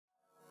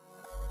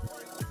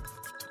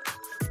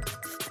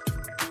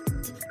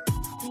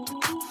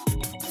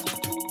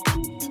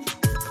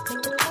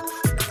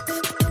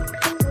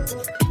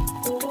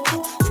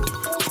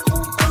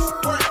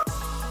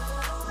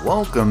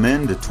Welcome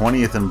into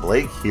 20th and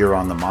Blake here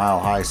on the Mile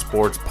High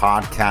Sports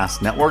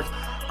Podcast Network.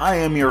 I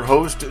am your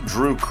host,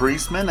 Drew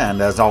Kreisman,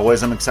 and as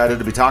always, I'm excited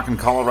to be talking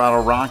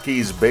Colorado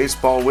Rockies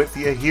baseball with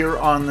you here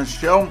on the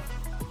show.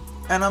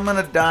 And I'm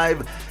going to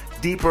dive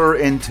deeper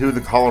into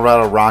the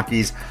Colorado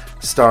Rockies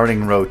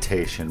starting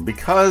rotation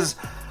because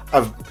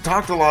I've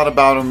talked a lot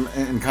about them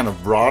in kind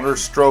of broader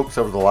strokes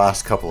over the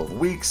last couple of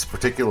weeks,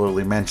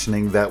 particularly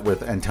mentioning that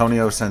with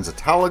Antonio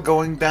Senzatella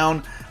going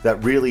down,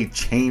 that really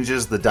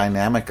changes the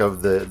dynamic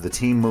of the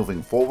team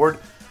moving forward.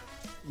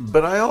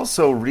 But I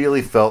also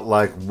really felt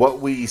like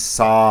what we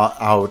saw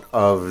out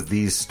of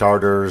these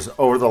starters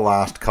over the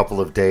last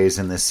couple of days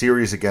in this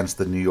series against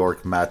the New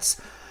York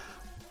Mets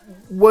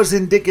was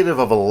indicative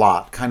of a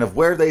lot, kind of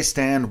where they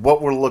stand,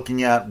 what we're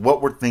looking at,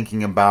 what we're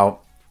thinking about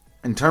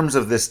in terms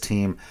of this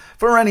team,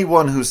 for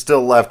anyone who's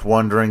still left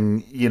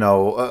wondering,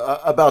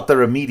 about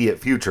their immediate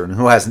future and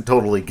who hasn't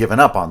totally given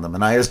up on them.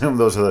 And I assume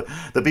those are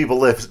the people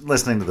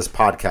listening to this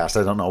podcast.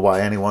 I don't know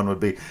why anyone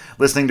would be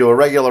listening to a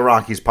regular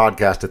Rockies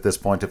podcast at this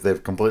point if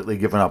they've completely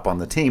given up on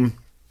the team.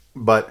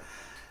 But,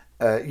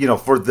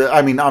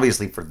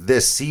 obviously for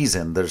this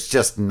season, there's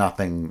just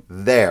nothing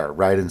there,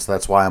 right? And so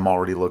that's why I'm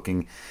already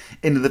looking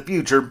into the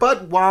future,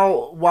 but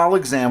while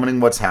examining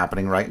what's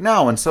happening right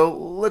now. And so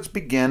let's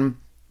begin.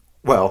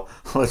 Well,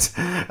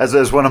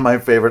 as one of my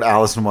favorite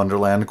Alice in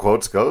Wonderland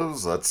quotes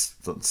goes, let's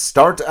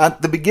start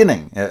at the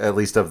beginning, at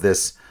least of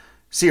this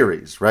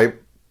series, right?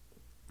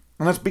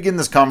 And let's begin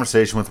this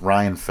conversation with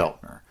Ryan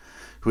Feltner,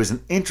 who is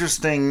an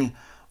interesting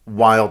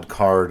wild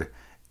card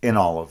in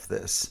all of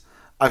this.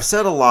 I've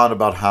said a lot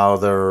about how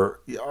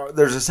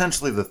there's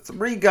essentially the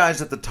three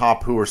guys at the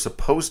top who are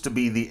supposed to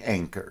be the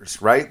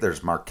anchors, right?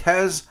 There's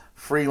Marquez,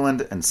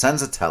 Freeland, and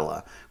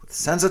Senzatella. With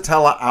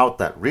Senzatella out,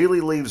 that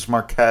really leaves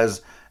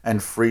Marquez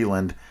and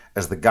Freeland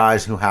as the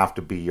guys who have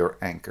to be your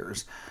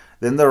anchors.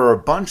 Then there are a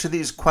bunch of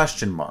these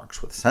question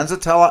marks. With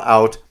Senzatella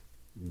out,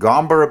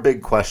 Gomber a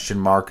big question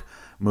mark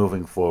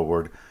moving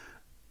forward,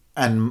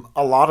 and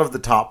a lot of the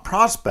top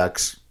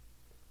prospects,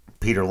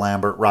 Peter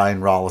Lambert,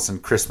 Ryan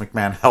Rollison, Chris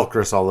McMahon,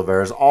 Helcris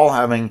Olivares, all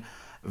having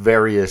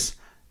various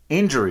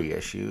injury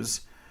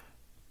issues.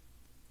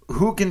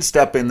 Who can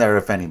step in there,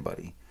 if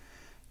anybody?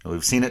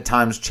 We've seen at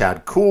times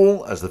Chad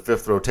Kuhl as the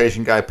fifth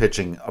rotation guy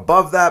pitching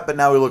above that, but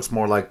now he looks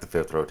more like the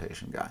fifth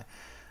rotation guy.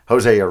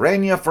 Jose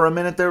Urena for a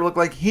minute there looked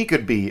like he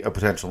could be a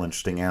potential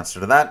interesting answer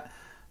to that.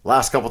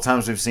 Last couple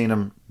times we've seen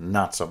him,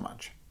 not so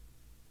much.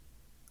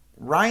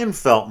 Ryan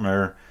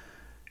Feltner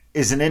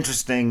is an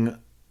interesting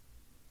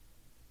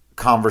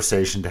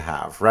conversation to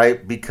have,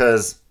 right?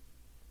 Because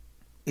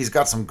he's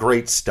got some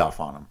great stuff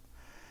on him.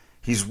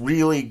 He's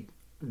really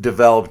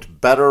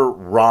developed better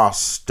raw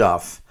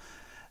stuff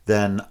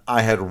than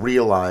I had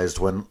realized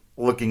when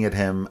looking at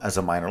him as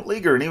a minor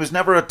leaguer. And he was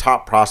never a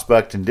top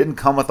prospect and didn't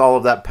come with all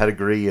of that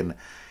pedigree. And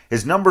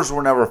his numbers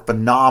were never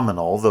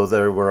phenomenal, though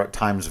they were at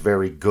times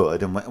very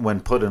good. And when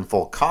put in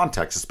full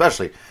context,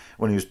 especially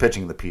when he was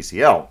pitching the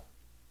PCL,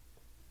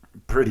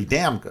 pretty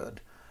damn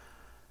good.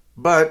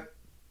 But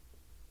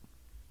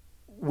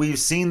we've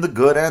seen the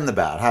good and the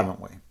bad, haven't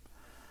we?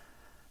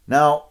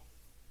 Now,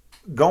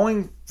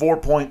 going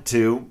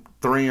 4.2,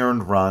 3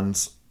 earned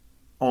runs,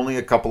 only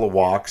a couple of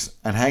walks,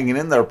 and hanging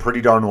in there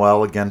pretty darn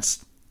well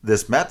against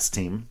this Mets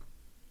team,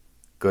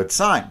 good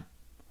sign.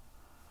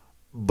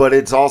 But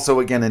it's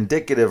also, again,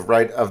 indicative,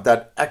 right, of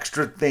that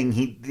extra thing.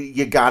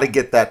 You got to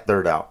get that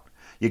third out.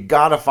 You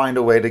got to find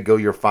a way to go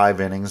your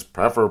 5 innings,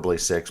 preferably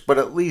 6, but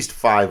at least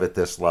 5 at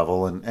this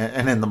level and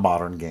in the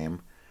modern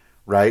game,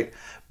 right?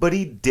 But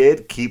he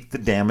did keep the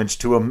damage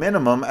to a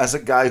minimum as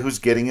a guy who's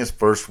getting his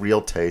first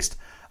real taste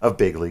of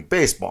big league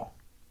baseball.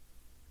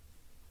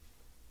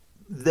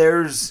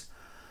 There's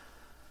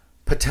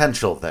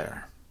potential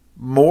there,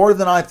 more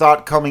than I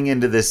thought coming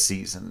into this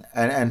season.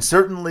 And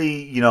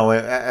certainly,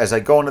 as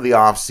I go into the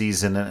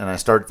offseason and I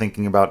start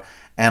thinking about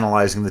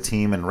analyzing the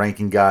team and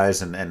ranking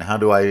guys and how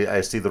do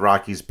I see the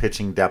Rockies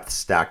pitching depth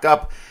stack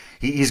up,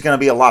 he's going to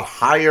be a lot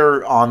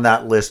higher on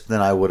that list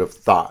than I would have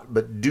thought.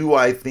 But do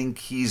I think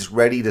he's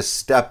ready to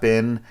step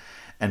in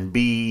and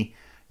be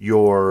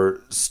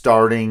your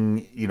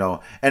starting,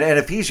 and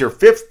if he's your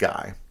 5th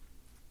guy,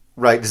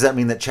 right, does that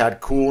mean that Chad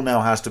Kuhl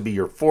now has to be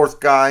your 4th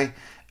guy?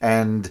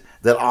 And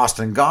that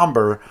Austin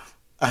Gomber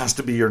has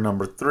to be your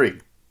number 3.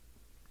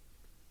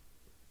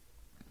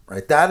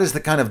 Right? That is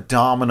the kind of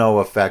domino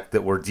effect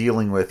that we're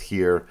dealing with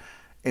here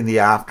in the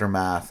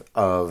aftermath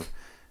of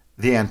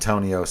the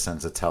Antonio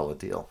Senzatella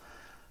deal.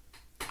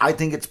 I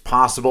think it's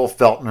possible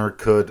Feltner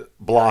could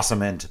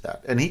blossom into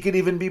that. And he could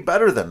even be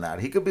better than that.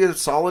 He could be a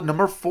solid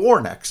number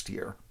 4 next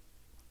year.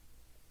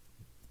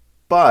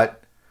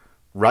 But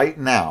right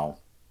now,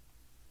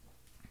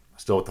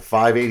 still with the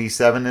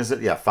 5.87, is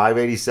it? Yeah,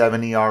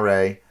 5.87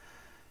 ERA.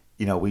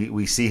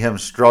 We see him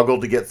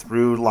struggle to get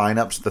through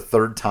lineups the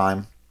third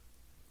time,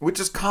 which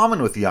is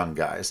common with young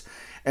guys,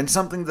 and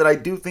something that I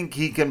do think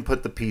he can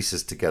put the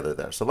pieces together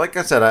there. So like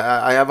I said,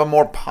 I have a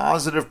more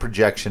positive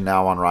projection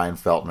now on Ryan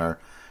Feltner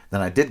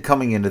than I did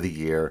coming into the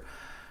year.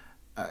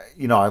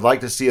 I'd like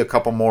to see a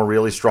couple more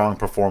really strong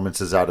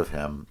performances out of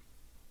him.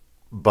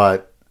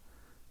 but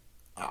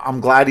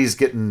I'm glad he's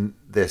getting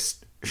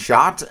this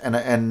shot,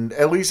 and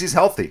at least he's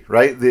healthy,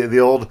 right? The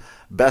old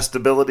best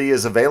ability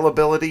is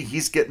availability.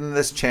 He's getting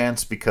this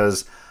chance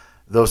because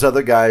those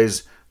other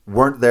guys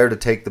weren't there to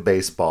take the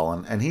baseball,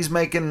 and he's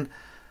making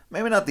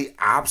maybe not the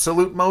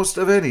absolute most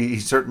of it.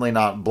 He's certainly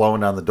not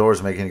blowing down the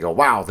doors, making you go,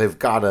 wow, they've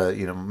got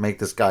to make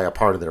this guy a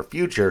part of their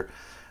future,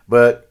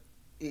 but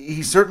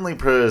he certainly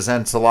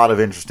presents a lot of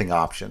interesting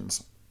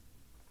options.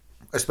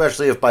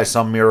 Especially if by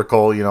some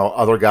miracle,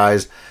 other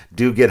guys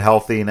do get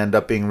healthy and end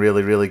up being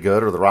really, really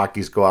good, or the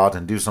Rockies go out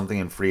and do something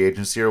in free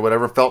agency or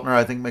whatever. Feltner,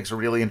 I think, makes a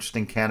really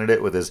interesting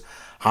candidate with his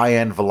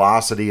high-end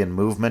velocity and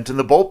movement in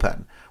the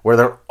bullpen, where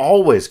they're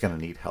always going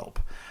to need help.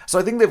 So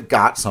I think they've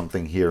got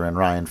something here in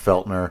Ryan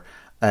Feltner,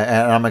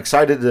 and I'm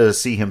excited to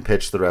see him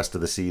pitch the rest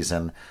of the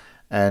season.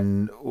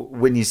 And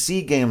when you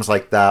see games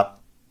like that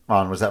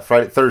was that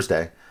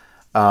Thursday,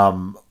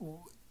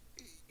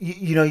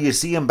 you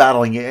see him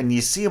battling it, and you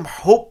see him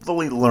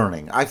hopefully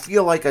learning. I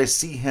feel like I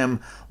see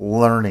him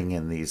learning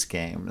in these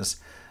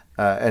games,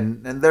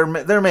 and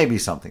there may be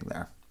something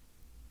there.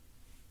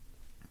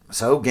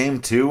 So game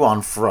 2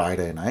 on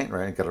Friday night,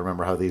 right? Got to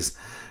remember how these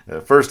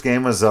first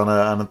game was on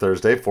a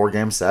Thursday,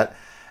 4-game set,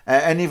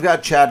 and you've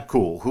got Chad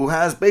Kuhl, who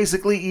has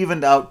basically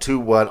evened out to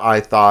what I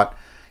thought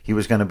he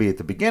was going to be at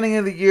the beginning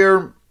of the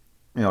year.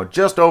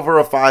 Just over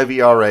a 5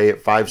 ERA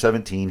at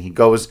 5.17. He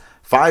goes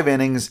 5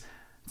 innings.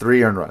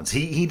 3 earned runs.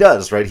 He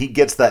does, right? He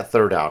gets that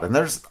third out. And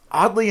there's,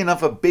 oddly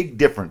enough, a big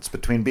difference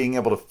between being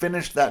able to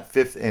finish that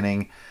 5th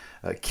inning,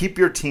 keep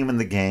your team in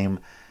the game.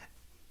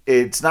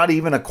 It's not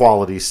even a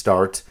quality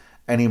start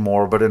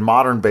anymore, but in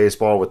modern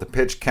baseball, with the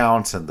pitch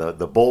counts and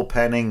the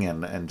bullpenning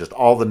and just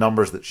all the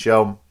numbers that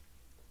show,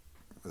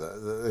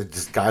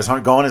 just guys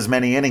aren't going as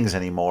many innings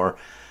anymore.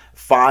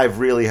 5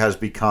 really has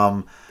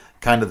become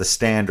kind of the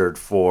standard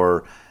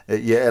for,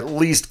 you at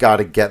least got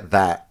to get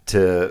that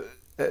to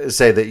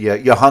say that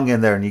you hung in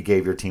there and you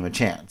gave your team a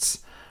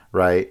chance,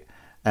 right?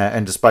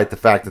 And despite the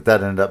fact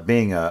that ended up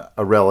being a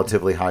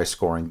relatively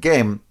high-scoring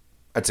game,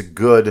 that's a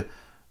good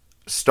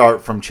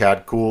start from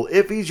Chad Kuhl.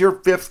 If he's your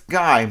 5th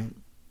guy,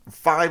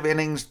 5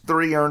 innings,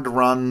 3 earned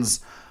runs,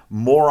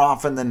 more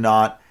often than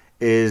not,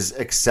 is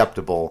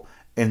acceptable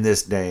in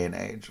this day and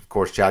age. Of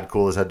course, Chad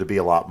Kuhl has had to be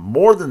a lot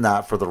more than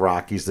that for the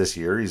Rockies this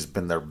year. He's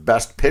been their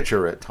best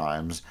pitcher at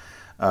times,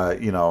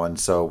 and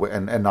so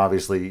and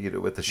obviously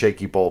with the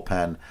shaky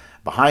bullpen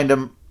behind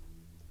him,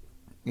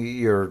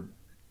 you're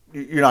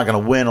not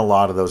going to win a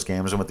lot of those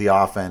games. And with the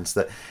offense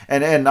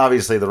and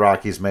obviously the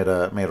Rockies made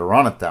a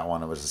run at that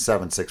one. It was a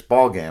 7-6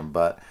 ball game,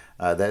 but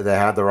they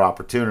had their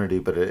opportunity.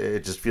 But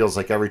it just feels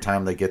like every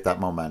time they get that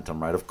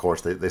momentum, right? Of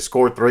course, they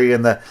score 3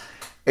 in the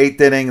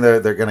 8th inning.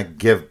 They're going to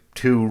give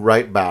 2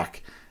 right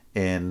back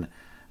in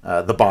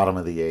the bottom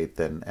of the 8th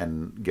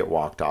and get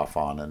walked off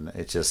on, and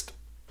it's just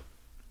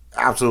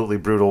absolutely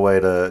brutal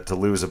way to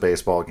lose a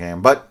baseball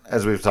game. But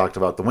as we've talked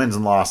about, the wins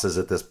and losses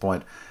at this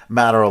point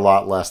matter a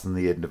lot less than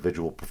the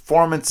individual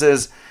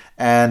performances.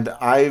 And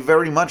I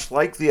very much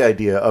like the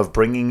idea of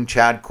bringing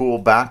Chad Kuhl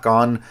back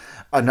on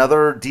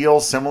another deal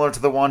similar to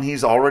the one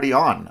he's already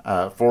on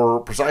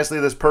for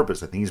precisely this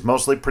purpose. I think he's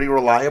mostly pretty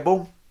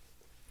reliable.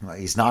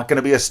 He's not going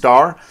to be a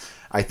star.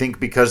 I think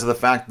because of the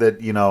fact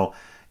that,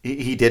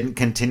 he didn't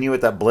continue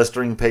at that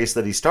blistering pace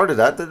that he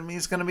started at, that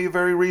he's going to be a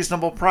very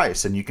reasonable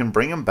price. And you can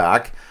bring him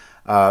back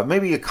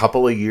maybe a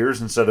couple of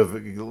years instead of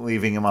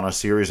leaving him on a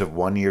series of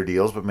 1-year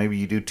deals, but maybe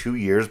you do 2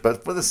 years,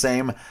 but for the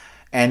same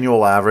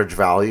annual average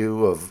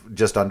value of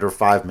just under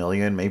 $5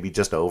 million, maybe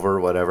just over,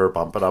 whatever,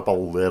 bump it up a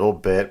little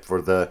bit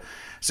for the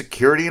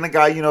security, and a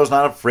guy is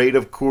not afraid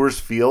of Coors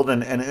Field,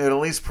 and it at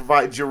least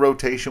provides your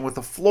rotation with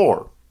a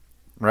floor,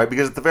 right?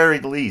 Because at the very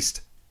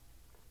least,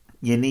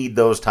 you need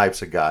those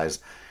types of guys.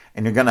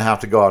 And you're going to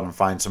have to go out and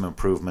find some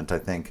improvement, I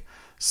think,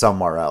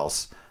 somewhere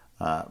else.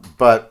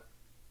 But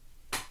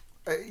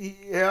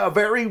a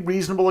very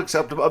reasonable,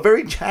 acceptable, a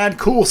very Chad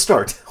Kuhl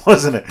start,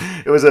 wasn't it?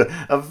 It was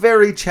a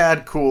very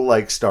Chad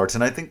Kuhl-like start.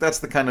 And I think that's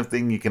the kind of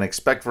thing you can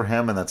expect for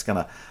him, and that's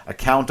going to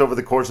account over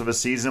the course of a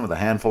season with a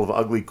handful of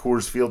ugly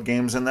Coors Field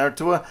games in there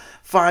to a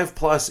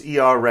 5+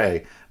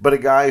 ERA. But a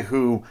guy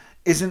who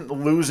isn't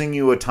losing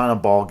you a ton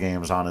of ball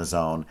games on his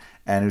own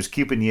and who's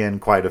keeping you in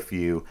quite a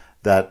few,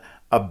 that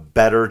a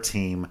better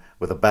team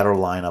with a better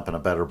lineup and a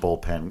better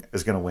bullpen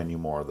is going to win you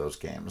more of those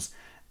games.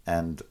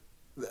 And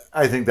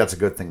I think that's a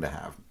good thing to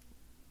have.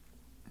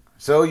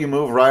 So you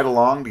move right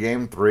along to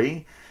game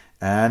 3,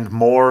 and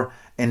more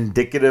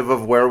indicative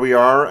of where we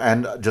are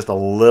and just a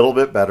little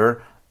bit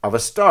better of a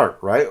start,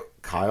 right?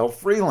 Kyle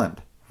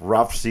Freeland,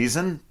 rough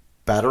season,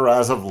 better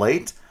as of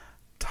late.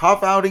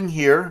 Tough outing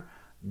here,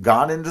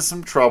 got into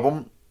some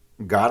trouble,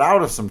 got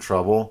out of some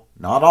trouble,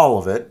 not all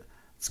of it.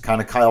 It's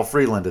kind of Kyle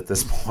Freeland at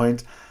this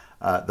point.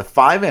 The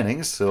 5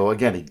 innings, so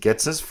again, he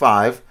gets his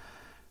 5,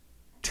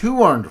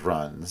 2 earned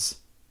runs,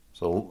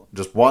 so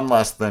just 1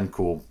 less than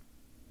Kuhl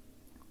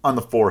on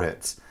the 4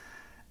 hits.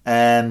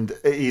 And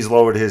he's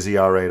lowered his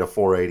ERA to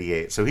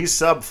 4.88. So he's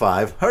sub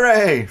 5.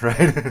 Hooray!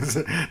 Right?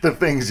 The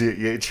things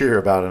you cheer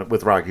about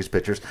with Rockies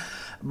pitchers.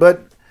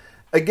 But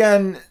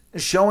Again,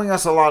 showing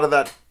us a lot of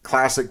that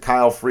classic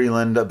Kyle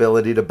Freeland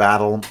ability to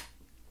battle,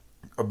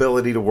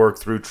 ability to work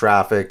through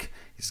traffic.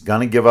 He's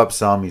going to give up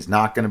some. He's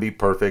not going to be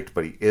perfect,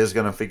 but he is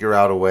going to figure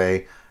out a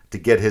way to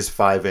get his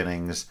 5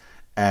 innings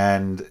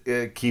and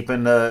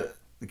keeping them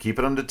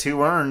to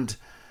 2 earned.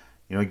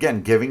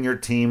 Again, giving your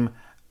team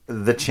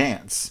the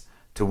chance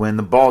to win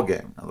the ball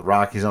game. Now, the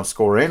Rockies don't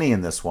score any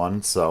in this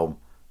one, so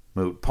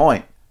moot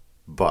point.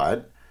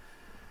 But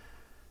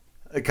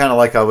kind of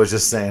like I was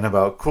just saying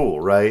about Cool,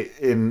 right?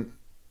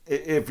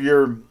 If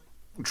you're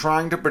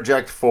trying to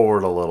project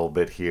forward a little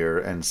bit here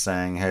and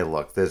saying, hey,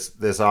 look,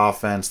 this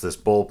offense, this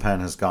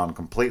bullpen has gone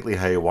completely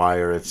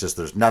haywire. It's just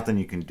there's nothing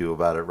you can do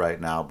about it right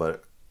now.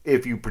 But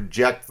if you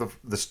project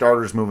the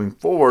starters moving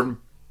forward,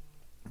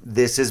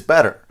 this is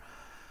better.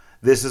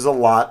 This is a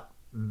lot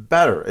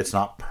better. It's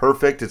not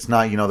perfect. It's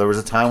not, there was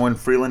a time when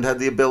Freeland had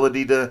the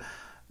ability to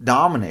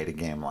dominate a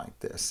game like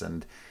this.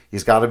 And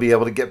he's got to be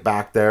able to get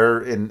back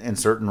there in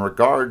certain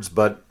regards.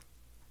 But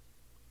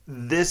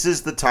this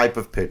is the type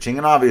of pitching.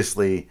 And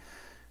obviously,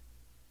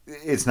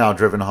 it's now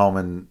driven home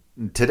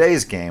in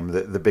today's game,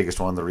 the biggest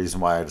one, the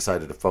reason why I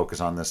decided to focus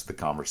on the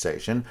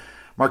conversation.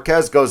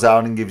 Marquez goes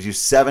out and gives you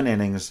 7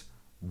 innings,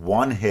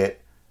 1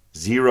 hit,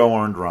 0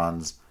 earned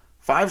runs,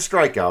 5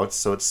 strikeouts,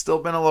 so it's still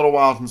been a little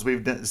while since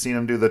we've seen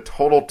him do the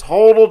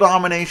total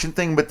domination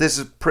thing, but this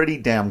is pretty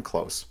damn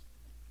close.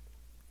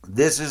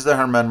 This is the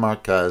Germán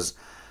Marquez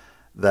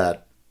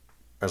that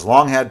has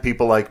long had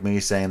people like me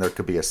saying there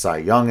could be a Cy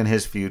Young in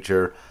his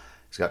future.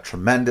 He's got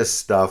tremendous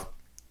stuff.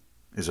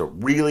 He's a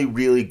really,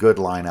 really good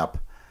lineup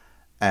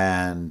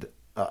and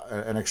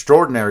an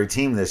extraordinary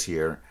team this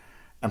year.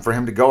 And for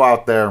him to go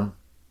out there,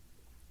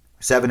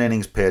 7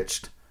 innings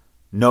pitched,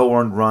 no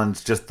earned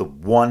runs, just the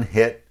 1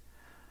 hit,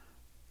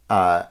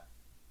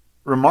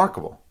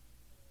 remarkable.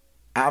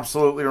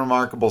 Absolutely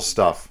remarkable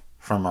stuff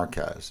from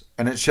Marquez.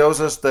 And it shows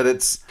us that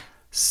it's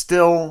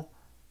still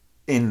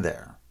in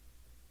there.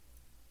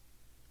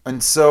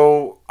 And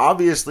so,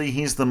 obviously,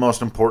 he's the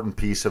most important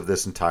piece of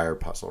this entire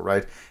puzzle,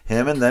 right?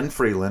 Him and then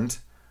Freeland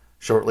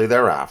shortly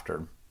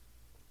thereafter.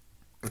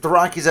 If the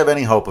Rockies have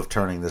any hope of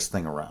turning this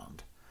thing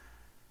around,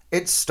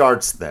 it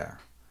starts there.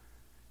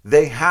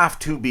 They have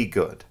to be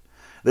good.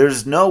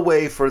 There's no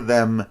way for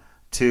them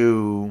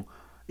to,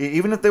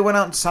 even if they went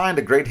out and signed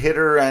a great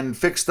hitter and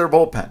fixed their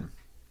bullpen,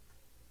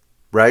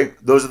 right?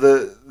 Those are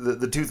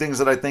the 2 things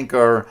that I think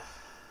are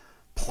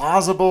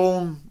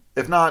plausible,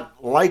 if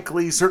not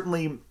likely,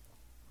 certainly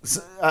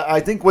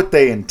I think what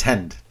they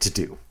intend to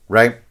do,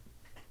 right,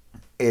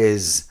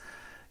 is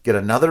get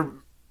another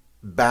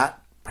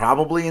bat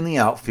probably in the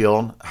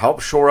outfield,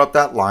 help shore up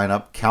that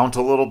lineup, count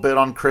a little bit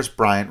on Chris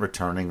Bryant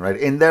returning, right,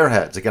 in their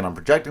heads. Again, I'm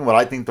projecting what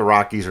I think the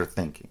Rockies are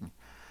thinking.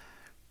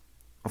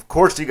 Of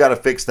course, you got to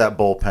fix that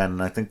bullpen,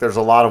 and I think there's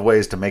a lot of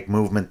ways to make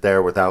movement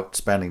there without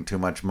spending too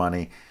much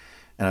money,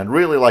 and I'd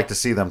really like to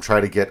see them try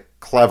to get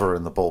clever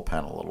in the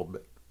bullpen a little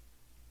bit.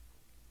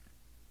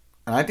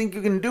 And I think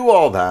you can do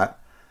all that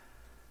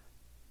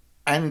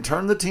and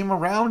turn the team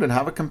around and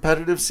have a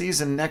competitive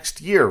season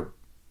next year.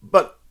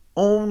 But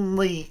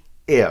only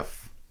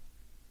if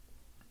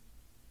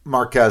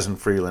Marquez and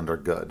Freeland are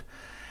good.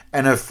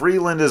 And if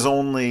Freeland is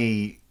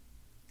only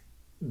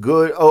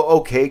good,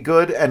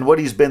 good, and what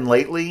he's been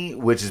lately,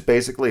 which is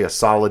basically a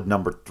solid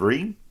number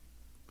 3,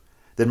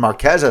 then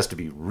Marquez has to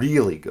be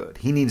really good.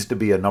 He needs to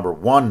be a number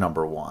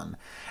one.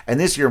 And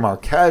this year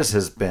Marquez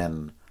has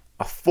been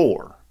a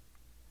 4,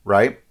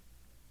 right?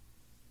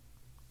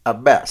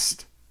 At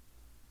best.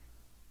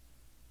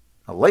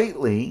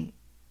 Lately,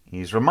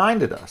 he's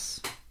reminded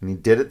us, and he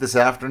did it this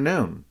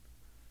afternoon.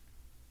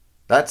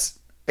 That's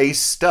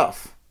ace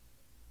stuff.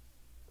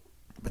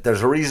 But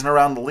there's a reason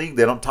around the league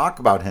they don't talk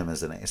about him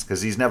as an ace,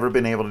 because he's never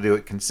been able to do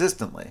it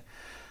consistently.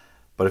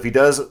 But if he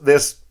does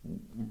this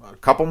a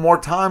couple more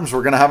times,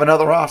 we're going to have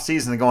another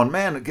offseason and going,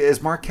 man,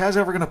 is Marquez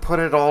ever going to put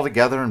it all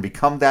together and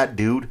become that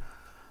dude?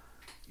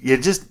 You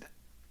just...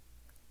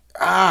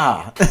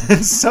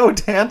 it's so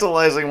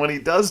tantalizing when he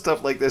does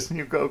stuff like this and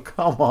you go,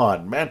 come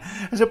on, man.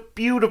 It's a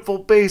beautiful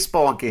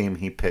baseball game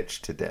he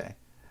pitched today.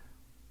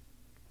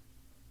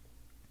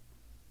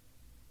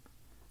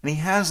 And he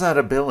has that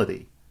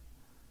ability.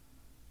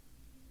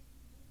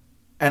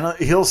 And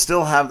he'll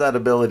still have that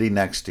ability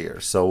next year.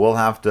 So we'll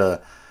have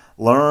to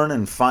learn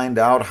and find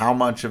out how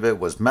much of it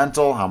was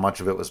mental, how much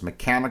of it was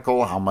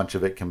mechanical, how much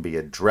of it can be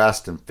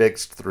addressed and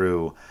fixed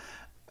through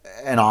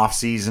an off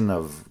season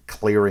of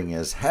clearing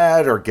his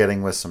head or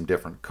getting with some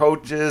different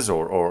coaches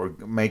or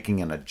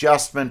making an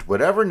adjustment,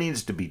 whatever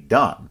needs to be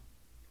done.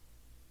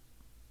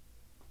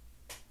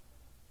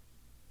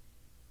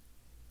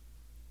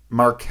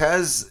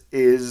 Marquez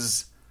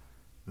is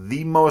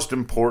the most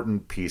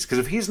important piece, because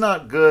if he's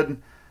not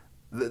good,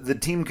 the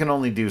team can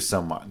only do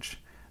so much.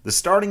 The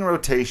starting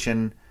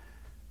rotation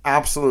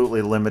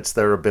absolutely limits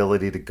their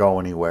ability to go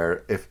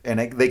anywhere.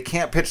 They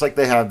can't pitch like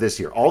they have this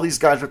year. All these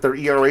guys with their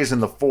ERAs in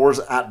the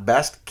 4s at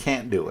best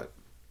can't do it.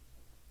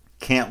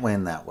 Can't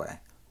win that way.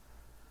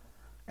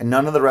 And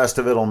none of the rest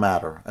of it will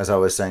matter, as I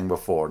was saying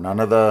before. None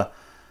of the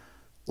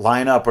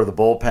lineup or the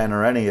bullpen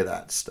or any of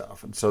that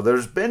stuff. And so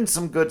there's been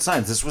some good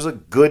signs. This was a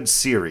good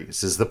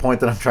series, is the point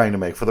that I'm trying to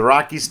make. For the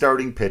Rockies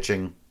starting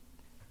pitching,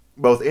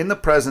 both in the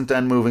present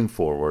and moving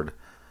forward.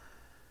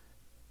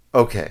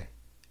 Okay,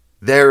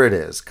 there it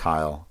is,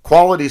 Kyle.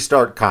 Quality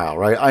start Kyle,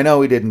 right? I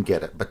know he didn't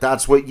get it, but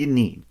that's what you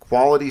need.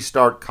 Quality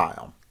start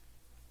Kyle.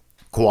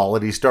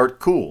 Quality start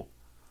Cool.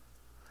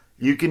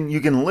 You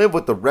can live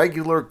with the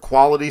regular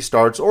quality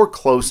starts or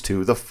close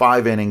to the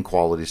 5-inning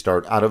quality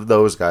start out of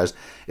those guys.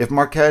 If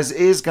Marquez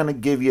is going to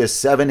give you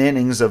 7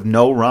 innings of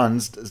no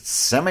runs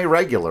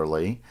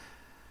semi-regularly,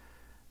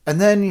 and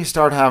then you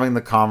start having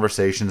the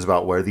conversations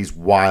about where these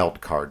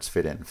wild cards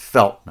fit in.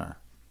 Feltner,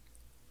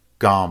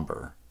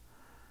 Gomber,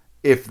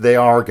 if they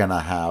are going to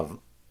have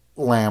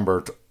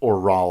Lambert or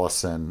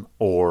Rollison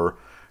or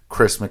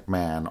Chris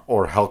McMahon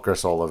or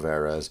Helcris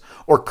Olivares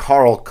or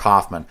Carl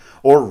Kaufman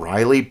or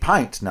Riley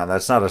Pint. Now,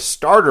 that's not a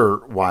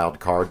starter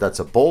wild card. That's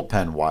a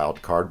bullpen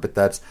wild card, but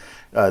that's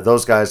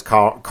those guys,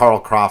 Carl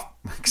Kaufman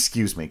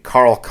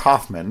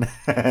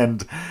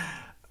and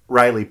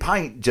Riley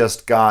Pint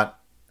just got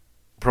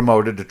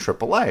promoted to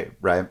AAA,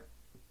 right?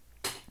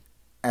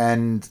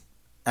 And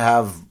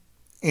have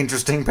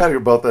interesting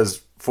pedigree, both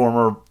as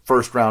former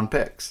first-round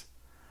picks.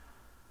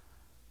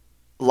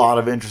 A lot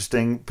of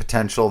interesting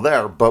potential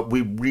there, but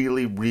we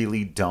really,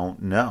 really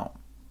don't know.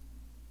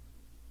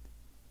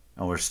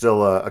 And we're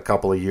still a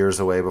couple of years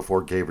away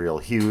before Gabriel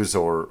Hughes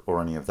or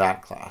any of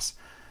that class.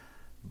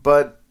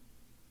 But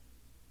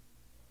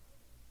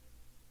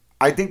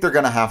I think they're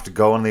going to have to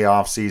go in the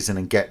offseason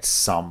and get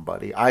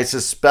somebody. I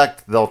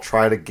suspect they'll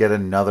try to get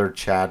another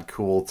Chad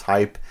Kuhl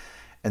type,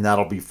 and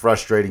that'll be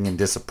frustrating and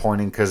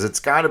disappointing because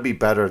it's got to be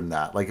better than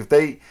that. Like if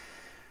they...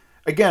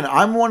 Again,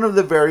 I'm one of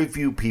the very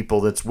few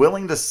people that's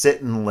willing to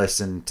sit and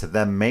listen to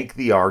them make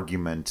the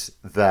argument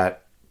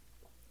that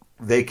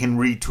they can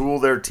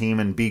retool their team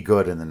and be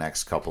good in the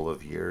next couple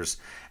of years.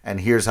 And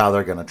here's how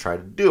they're going to try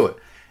to do it.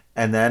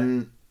 And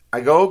then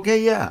I go,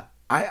 okay, yeah,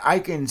 I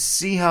can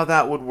see how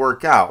that would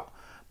work out.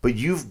 But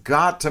you've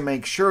got to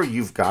make sure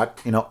you've got,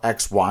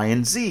 X, Y,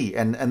 and Z.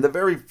 And the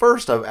very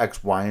first of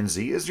X, Y, and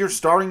Z is your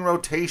starting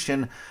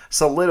rotation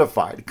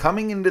solidified.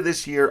 Coming into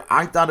this year,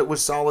 I thought it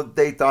was solid.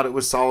 They thought it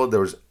was solid. There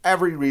was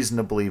every reason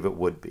to believe it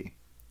would be.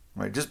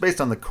 Right? Just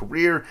based on the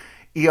career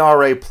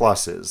ERA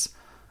pluses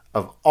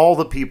of all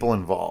the people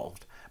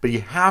involved. But you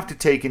have to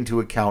take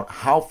into account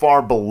how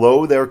far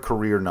below their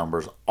career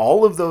numbers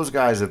all of those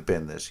guys have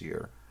been this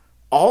year.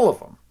 All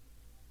of them.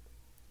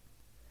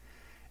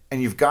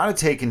 And you've got to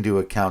take into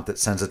account that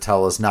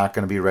Senzatella is not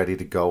going to be ready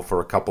to go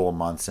for a couple of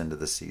months into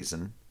the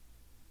season.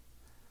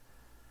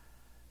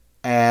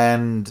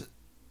 And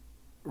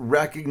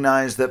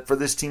recognize that for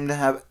this team to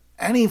have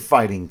any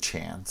fighting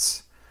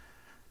chance,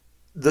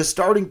 the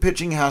starting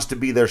pitching has to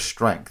be their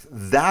strength.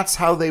 That's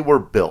how they were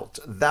built.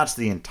 That's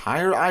the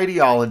entire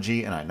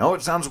ideology. And I know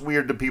it sounds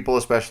weird to people,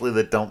 especially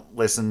that don't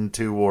listen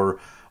to or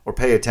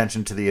pay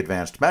attention to the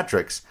advanced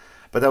metrics,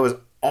 but that was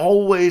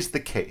always the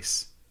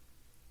case.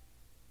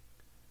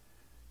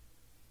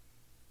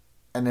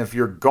 And if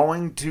you're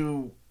going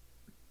to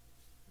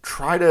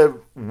try to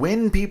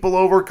win people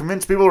over,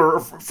 convince people, or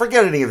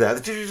forget any of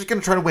that, you're just going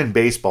to try to win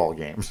baseball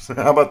games.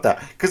 How about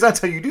that? Because that's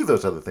how you do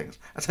those other things.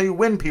 That's how you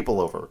win people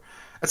over.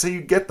 That's how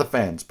you get the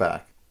fans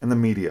back and the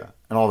media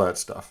and all that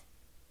stuff.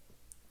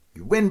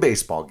 You win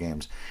baseball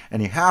games,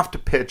 and you have to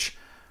pitch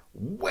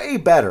way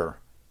better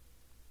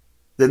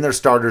than their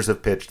starters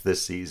have pitched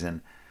this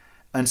season.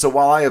 And so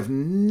while I have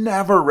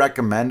never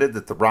recommended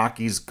that the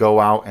Rockies go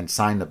out and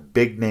sign a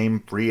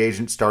big-name free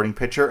agent starting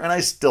pitcher, and I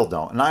still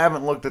don't, and I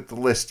haven't looked at the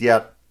list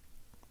yet,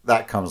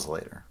 that comes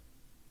later.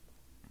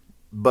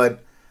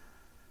 But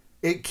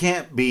it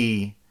can't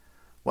be,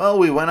 well,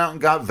 we went out and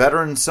got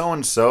veteran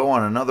so-and-so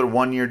on another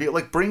one-year deal.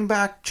 Like, bring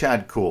back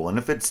Chad Kuhl, and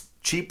if it's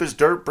cheap as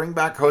dirt, bring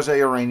back Jose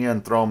Urena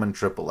and throw him in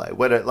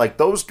AAA. Like,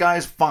 those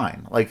guys,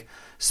 fine. Like,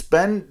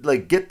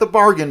 get the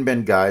bargain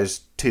bin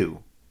guys,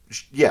 too.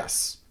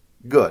 Yes.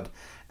 Good.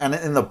 And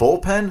in the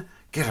bullpen,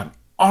 get an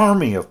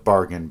army of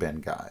bargain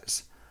bin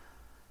guys.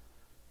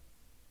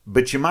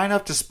 But you might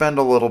have to spend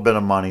a little bit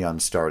of money on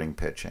starting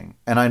pitching.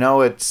 And I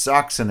know it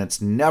sucks and it's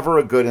never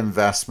a good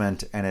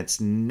investment and it's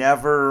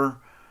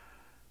never...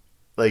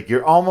 Like,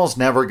 you're almost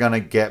never going to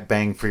get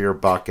bang for your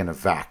buck in a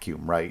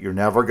vacuum, right? You're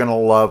never going to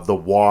love the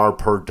WAR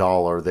per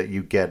dollar that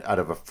you get out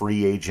of a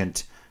free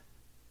agent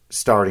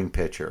starting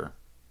pitcher.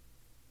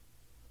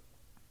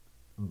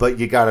 But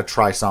you got to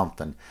try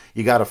something.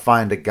 You got to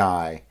find a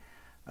guy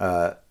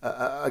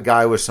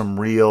with some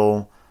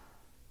real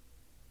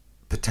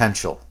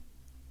potential,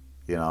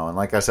 And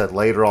like I said,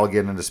 later I'll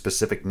get into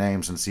specific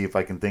names and see if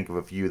I can think of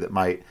a few that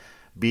might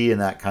be in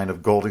that kind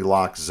of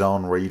Goldilocks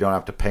zone where you don't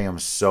have to pay them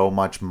so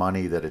much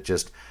money that it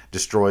just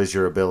destroys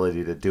your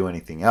ability to do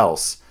anything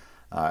else.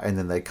 And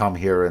then they come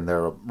here and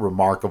they're a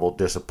remarkable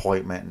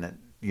disappointment and it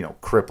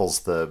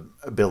cripples the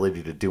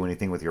ability to do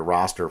anything with your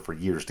roster for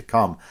years to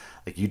come.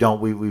 Like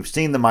we've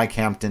seen the Mike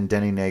Hampton,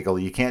 Denny Nagel.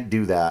 You can't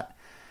do that.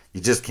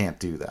 You just can't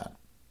do that.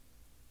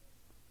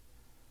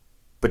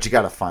 But you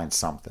got to find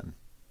something.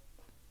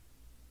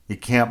 You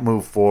can't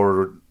move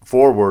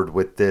forward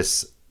with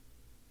this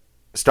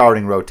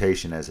starting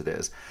rotation as it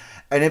is.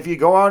 And if you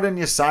go out and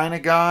you sign a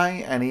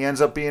guy and he ends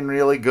up being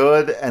really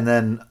good, and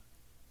then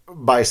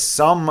by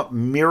some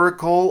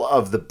miracle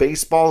of the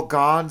baseball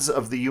gods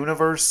of the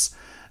universe,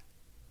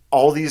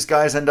 all these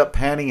guys end up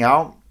panning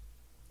out.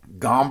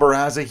 Gomber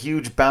has a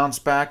huge bounce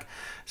back.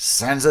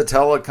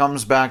 Senzatella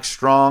comes back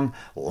strong.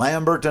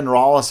 Lambert and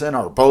Rollison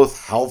are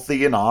both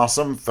healthy and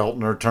awesome.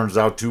 Feltner turns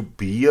out to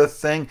be a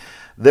thing.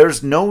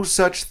 There's no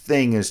such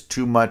thing as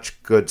too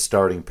much good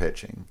starting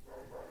pitching.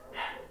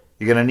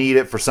 You're going to need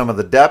it for some of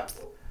the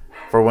depth,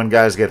 for when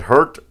guys get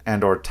hurt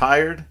and or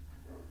tired.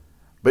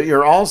 But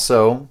you're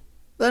also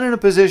then in a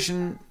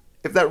position,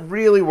 if that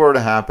really were to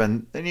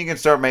happen, then you can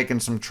start making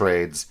some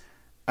trades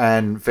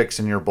and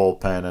fixing your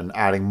bullpen and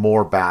adding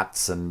more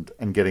bats and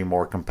getting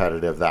more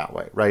competitive that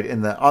way, right?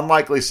 In the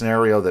unlikely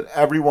scenario that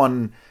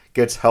everyone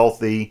gets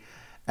healthy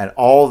and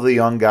all the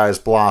young guys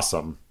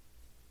blossom,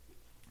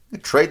 you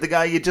trade the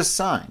guy you just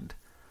signed,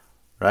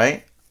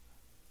 right?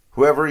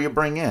 Whoever you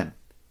bring in,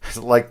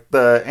 like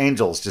the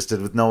Angels just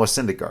did with Noah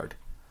Syndergaard.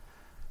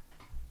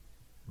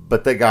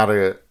 But they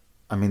gotta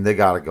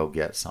go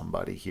get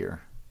somebody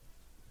here.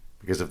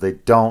 Because if they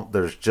don't,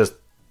 there's just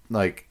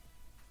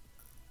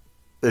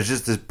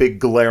this big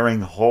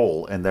glaring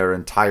hole in their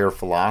entire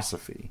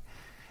philosophy.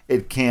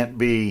 It can't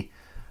be,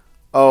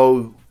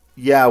 oh,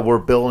 yeah, we're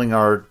building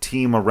our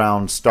team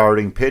around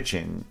starting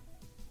pitching.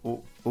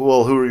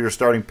 Well, who are your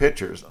starting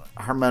pitchers?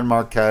 Germán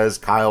Marquez,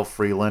 Kyle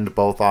Freeland,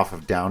 both off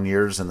of down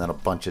years, and then a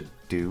bunch of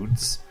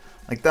dudes.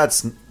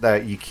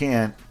 That you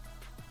can't.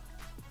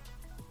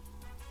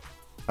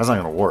 That's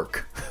not going to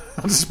work.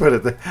 I'll just put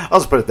it that way.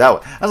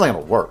 That's not going to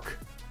work.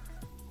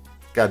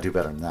 Got to do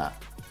better than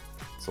that.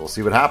 So we'll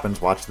see what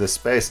happens. Watch this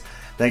space.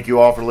 Thank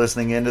you all for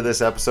listening into this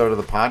episode of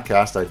the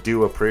podcast. I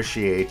do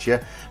appreciate you.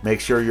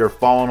 Make sure you're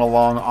following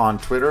along on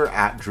Twitter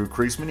at Drew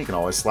Creasman. You can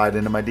always slide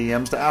into my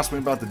DMs to ask me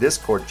about the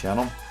Discord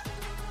channel.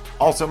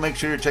 Also, make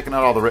sure you're checking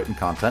out all the written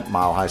content,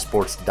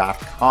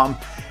 milehighsports.com,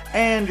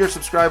 and you're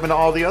subscribing to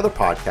all the other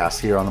podcasts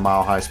here on the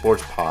Mile High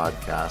Sports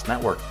Podcast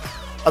Network.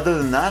 Other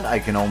than that, I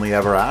can only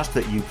ever ask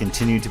that you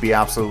continue to be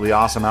absolutely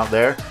awesome out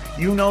there.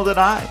 You know that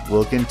I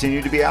will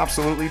continue to be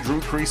absolutely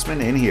Drew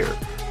Creasman in here.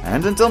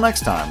 And until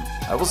next time,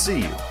 I will see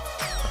you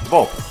at the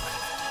bullpen.